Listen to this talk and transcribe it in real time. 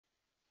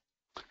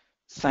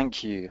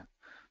Thank you.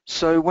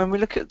 So when we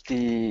look at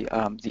the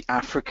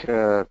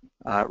Africa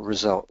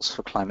results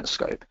for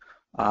Climatescope,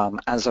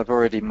 as I've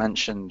already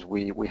mentioned,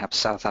 we have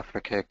South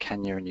Africa,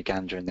 Kenya, and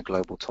Uganda in the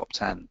global top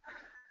 10.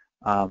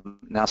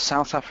 Now,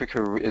 South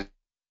Africa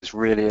is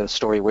really a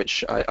story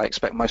which I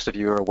expect most of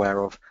you are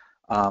aware of,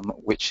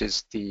 which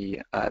is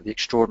the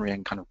extraordinary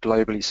and kind of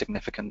globally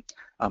significant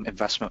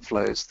investment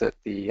flows that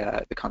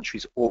the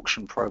country's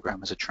auction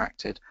program has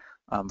attracted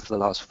for the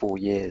last 4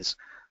 years.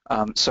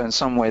 So in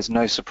some ways,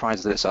 no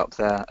surprise that it's up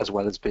there, as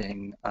well as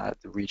being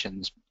the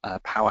region's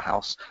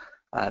powerhouse,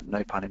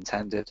 no pun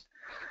intended.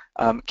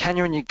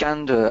 Kenya and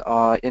Uganda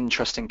are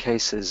interesting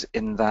cases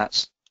in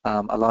that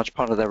a large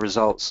part of their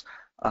results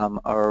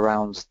are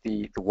around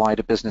the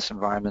wider business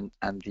environment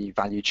and the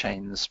value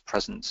chains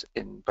present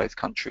in both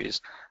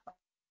countries,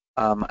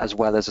 as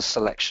well as a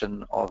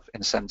selection of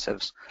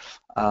incentives.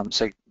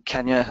 So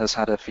Kenya has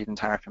had a feed-in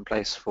tariff in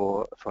place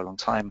for a long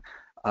time.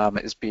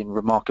 It has been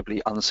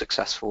remarkably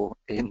unsuccessful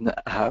in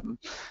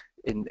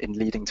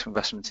leading to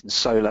investment in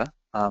solar.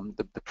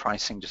 The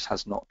pricing just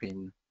has not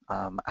been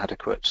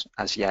adequate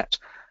as yet,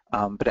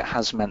 but it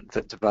has meant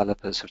that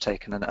developers have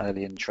taken an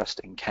early interest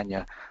in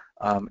Kenya.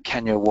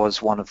 Kenya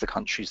was one of the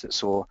countries that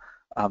saw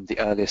the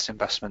earliest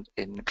investment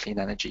in clean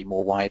energy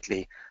more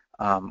widely,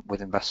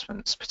 with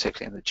investments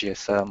particularly in the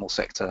geothermal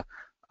sector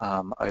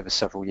over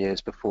several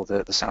years before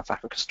the South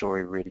Africa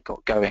story really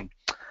got going.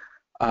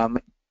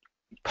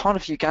 Part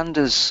of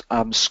Uganda's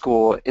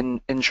score,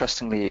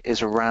 interestingly,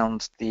 is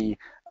around the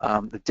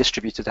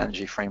distributed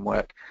energy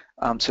framework.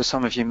 So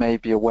some of you may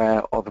be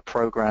aware of a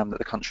program that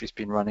the country's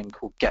been running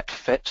called Get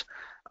Fit,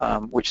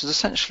 which is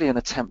essentially an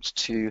attempt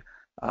to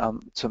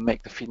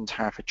make the feed-in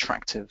tariff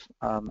attractive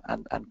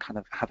and kind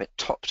of have it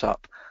topped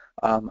up.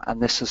 And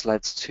this has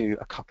led to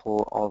a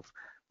couple of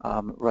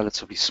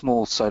relatively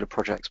small solar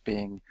projects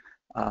being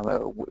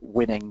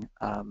winning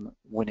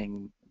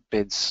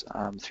bids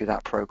through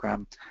that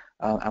program.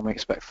 And we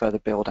expect further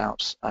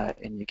build-outs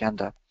in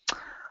Uganda.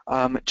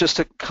 Just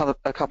a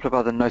couple of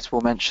other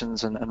notable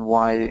mentions and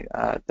why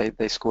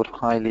they scored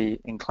highly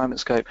in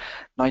Climatescope.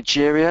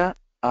 Nigeria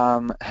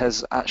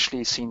has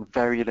actually seen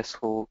very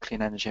little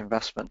clean energy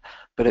investment,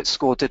 but its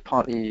score did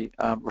partly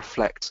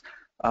reflect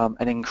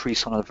an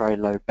increase on a very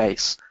low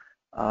base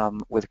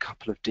with a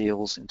couple of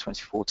deals in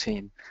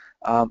 2014.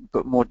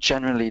 But more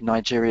generally,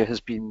 Nigeria has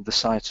been the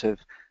site of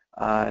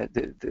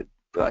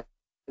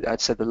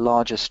I'd say the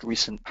largest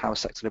recent power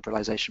sector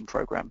liberalization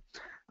program,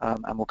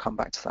 and we'll come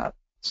back to that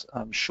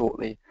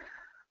shortly.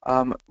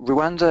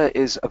 Rwanda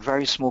is a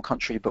very small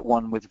country, but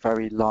one with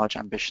very large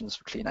ambitions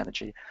for clean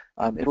energy.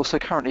 It also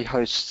currently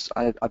hosts,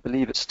 I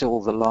believe it's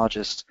still the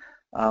largest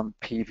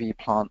PV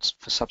plant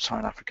for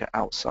sub-Saharan Africa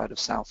outside of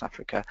South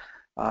Africa,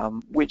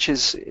 which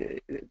is,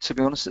 to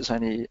be honest, it's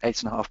only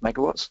 8.5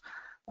 megawatts.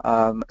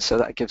 So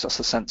that gives us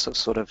a sense of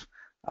sort of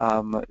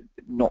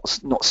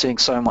not seeing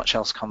so much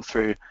else come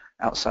through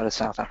outside of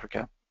South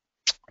Africa,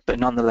 but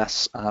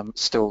nonetheless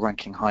still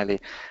ranking highly.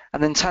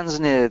 And then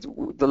Tanzania,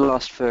 the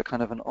last for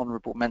kind of an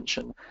honourable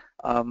mention.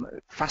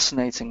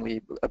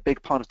 Fascinatingly, a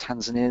big part of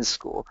Tanzania's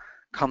score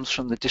comes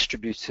from the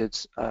distributed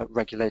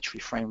regulatory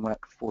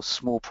framework for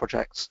small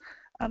projects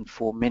and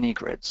for mini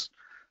grids.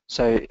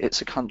 So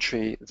it's a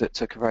country that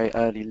took a very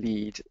early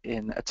lead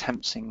in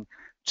attempting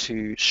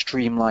to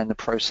streamline the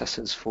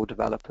processes for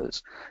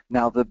developers.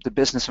 Now, the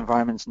business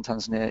environment in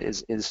Tanzania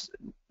is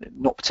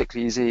not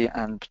particularly easy,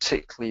 and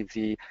particularly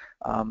the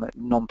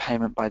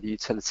non-payment by the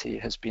utility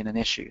has been an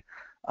issue.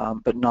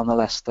 But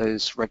nonetheless,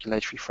 those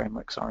regulatory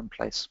frameworks are in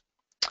place.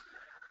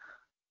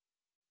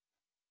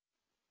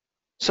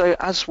 So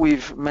as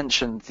we've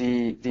mentioned,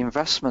 the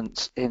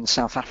investment in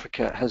South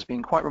Africa has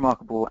been quite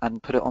remarkable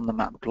and put it on the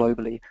map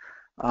globally.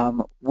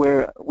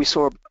 We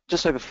saw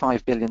just over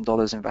 $5 billion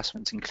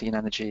investment in clean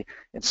energy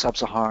in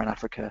sub-Saharan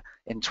Africa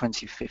in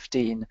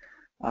 2015,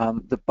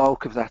 the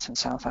bulk of that in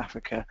South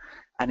Africa,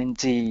 and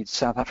indeed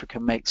South Africa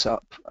makes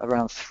up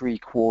around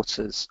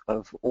 3/4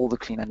 of all the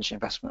clean energy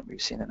investment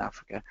we've seen in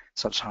Africa,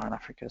 sub-Saharan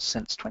Africa,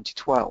 since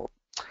 2012.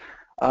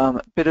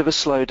 Bit of a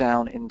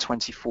slowdown in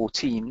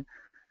 2014,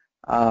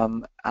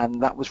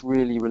 and that was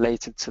really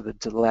related to the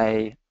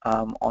delay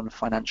on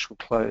financial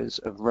close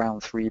of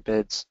round 3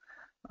 bids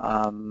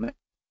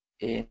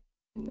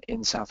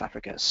in South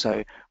Africa.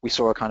 So we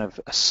saw a kind of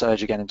a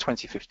surge again in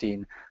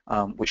 2015,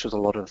 which was a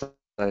lot of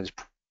those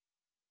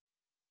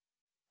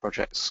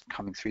projects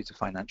coming through to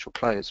financial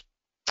close.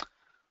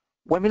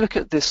 When we look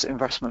at this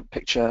investment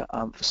picture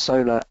for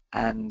solar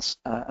and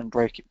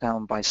break it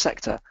down by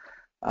sector,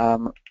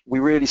 we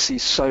really see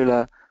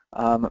solar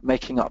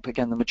making up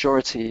again the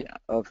majority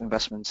of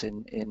investments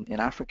in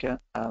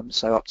Africa,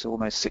 so up to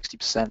almost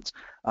 60%.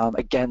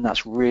 Again,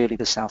 that's really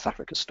the South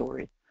Africa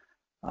story.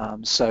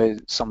 So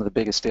some of the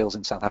biggest deals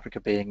in South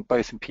Africa being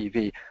both in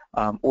PV,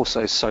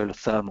 also solar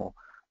thermal.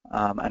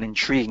 And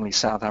intriguingly,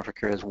 South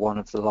Africa is one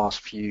of the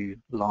last few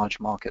large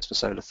markets for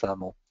solar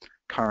thermal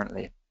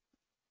currently.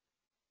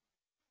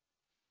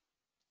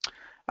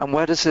 And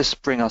where does this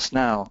bring us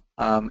now?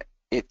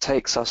 it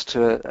takes us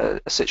to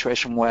a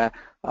situation where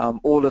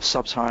all of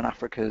sub-Saharan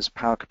Africa's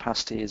power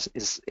capacity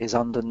is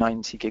under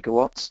 90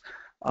 gigawatts.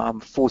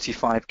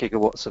 45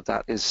 gigawatts of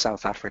that is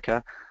South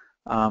Africa.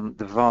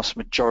 The vast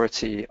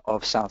majority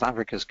of South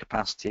Africa's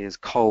capacity is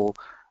coal,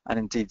 and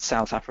indeed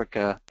South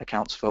Africa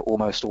accounts for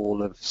almost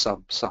all of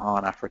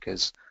sub-Saharan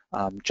Africa's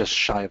just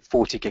shy of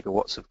 40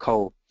 gigawatts of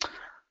coal.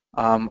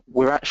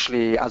 We're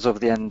actually, as of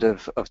the end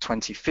of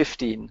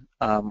 2015,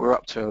 we're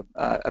up to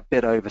a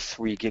bit over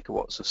 3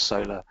 gigawatts of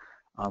solar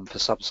for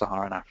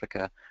sub-Saharan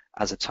Africa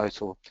as a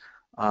total.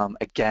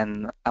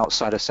 Again,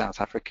 outside of South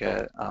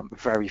Africa,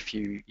 very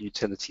few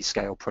utility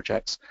scale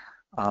projects,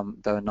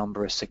 though a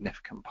number of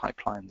significant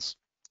pipelines.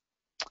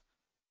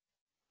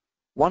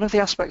 One of the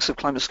aspects of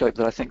Climatescope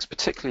that I think is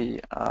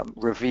particularly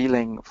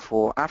revealing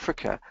for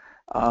Africa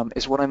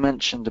is what I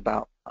mentioned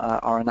about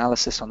our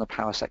analysis on the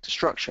power sector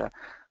structure.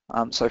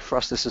 So for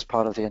us, this is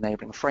part of the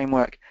enabling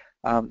framework,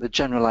 the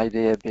general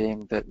idea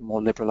being that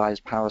more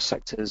liberalized power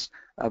sectors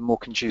are more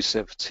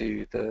conducive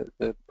to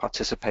the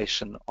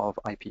participation of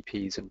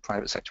IPPs and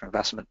private sector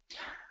investment.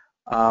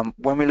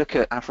 When we look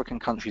at African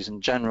countries in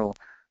general,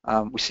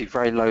 we see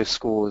very low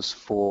scores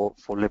for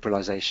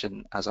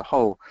liberalization as a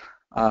whole.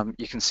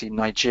 You can see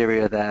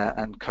Nigeria there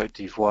and Cote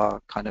d'Ivoire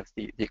kind of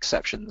the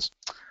exceptions.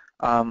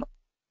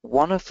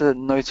 One of the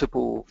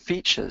notable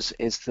features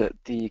is that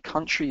the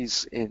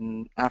countries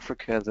in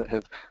Africa that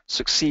have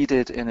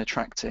succeeded in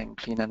attracting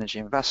clean energy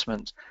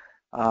investment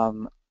are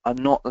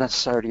not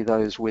necessarily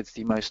those with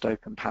the most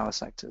open power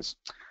sectors.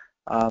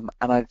 And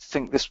I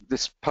think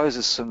this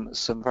poses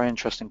some very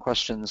interesting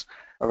questions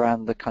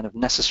around the kind of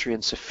necessary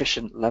and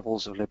sufficient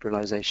levels of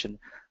liberalization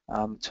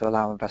to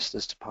allow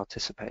investors to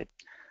participate.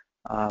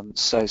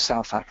 So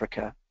South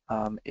Africa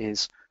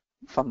is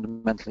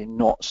fundamentally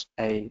not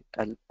a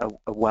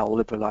well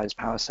liberalized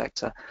power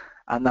sector,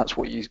 and that's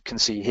what you can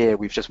see here.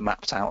 We've just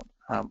mapped out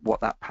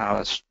what that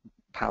power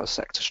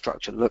sector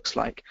structure looks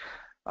like,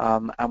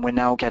 and we're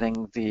now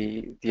getting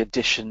the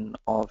addition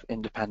of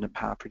independent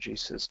power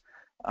producers,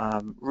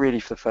 really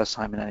for the first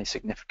time in any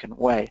significant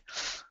way.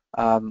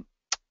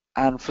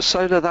 And for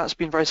solar, that's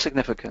been very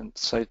significant.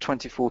 So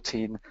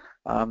 2014,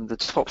 the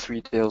top 3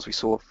 deals we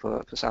saw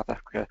for South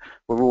Africa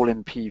were all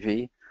in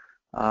PV.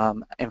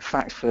 In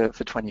fact, for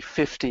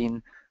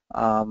 2015,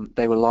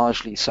 they were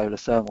largely solar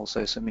thermal,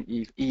 so some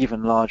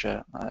even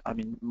larger, I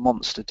mean,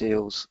 monster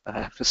deals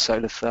for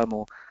solar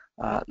thermal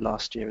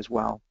last year as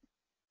well.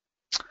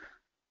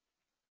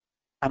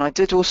 And I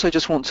did also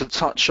just want to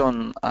touch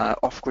on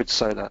off-grid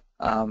solar.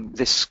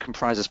 This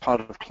comprises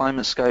part of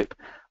Climatescope.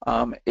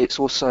 It's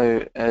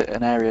also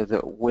an area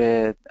that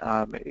we're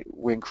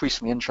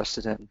increasingly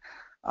interested in.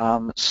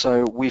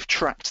 So we've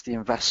tracked the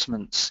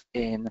investments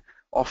in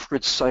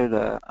off-grid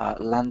solar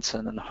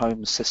lantern and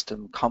home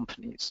system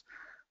companies.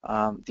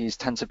 These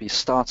tend to be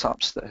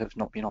startups that have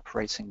not been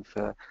operating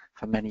for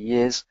many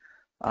years,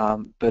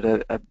 but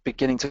are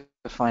beginning to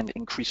find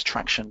increased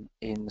traction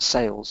in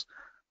sales.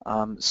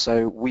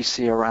 So we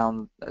see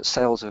around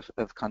sales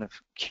of kind of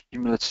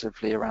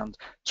cumulatively around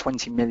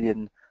 20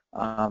 million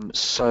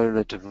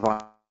solar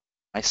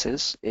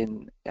devices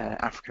in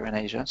Africa and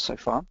Asia so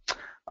far.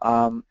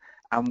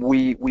 And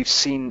we've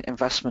seen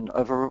investment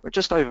over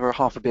just over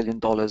 $500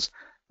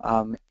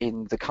 million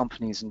in the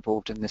companies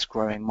involved in this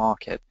growing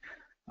market.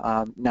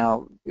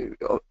 Now,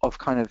 of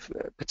kind of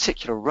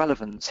particular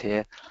relevance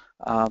here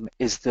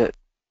is that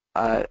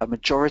a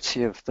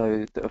majority of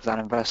that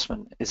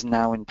investment is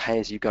now in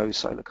pay-as-you-go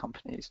solar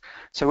companies.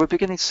 So we're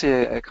beginning to see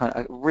a kind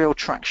of real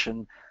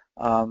traction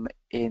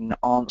in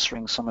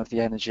answering some of the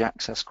energy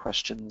access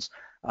questions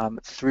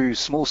through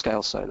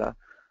small-scale solar.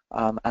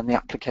 And the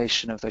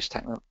application of those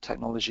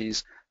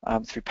technologies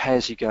through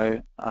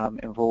pay-as-you-go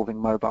involving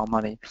mobile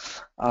money.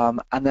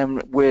 And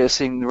then we're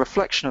seeing the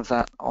reflection of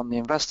that on the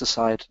investor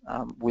side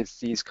with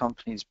these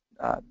companies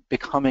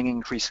becoming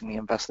increasingly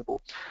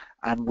investable.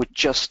 And we're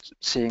just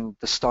seeing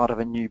the start of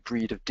a new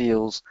breed of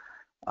deals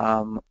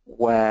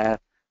where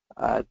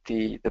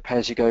the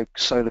pay-as-you-go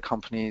solar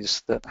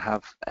companies that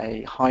have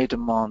a high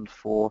demand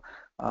for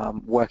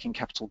working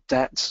capital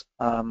debt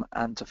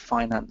and to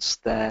finance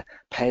their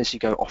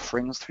pay-as-you-go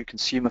offerings through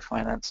consumer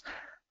finance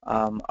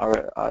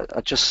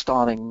are just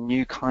starting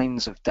new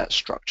kinds of debt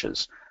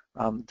structures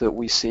that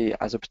we see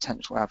as a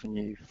potential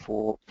avenue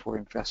for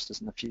investors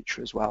in the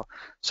future as well.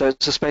 So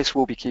it's a space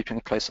we'll be keeping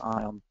a close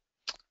eye on.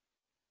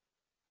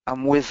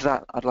 And with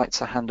that, I'd like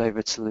to hand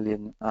over to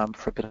Lillian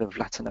for a bit of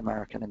Latin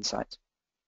American insight.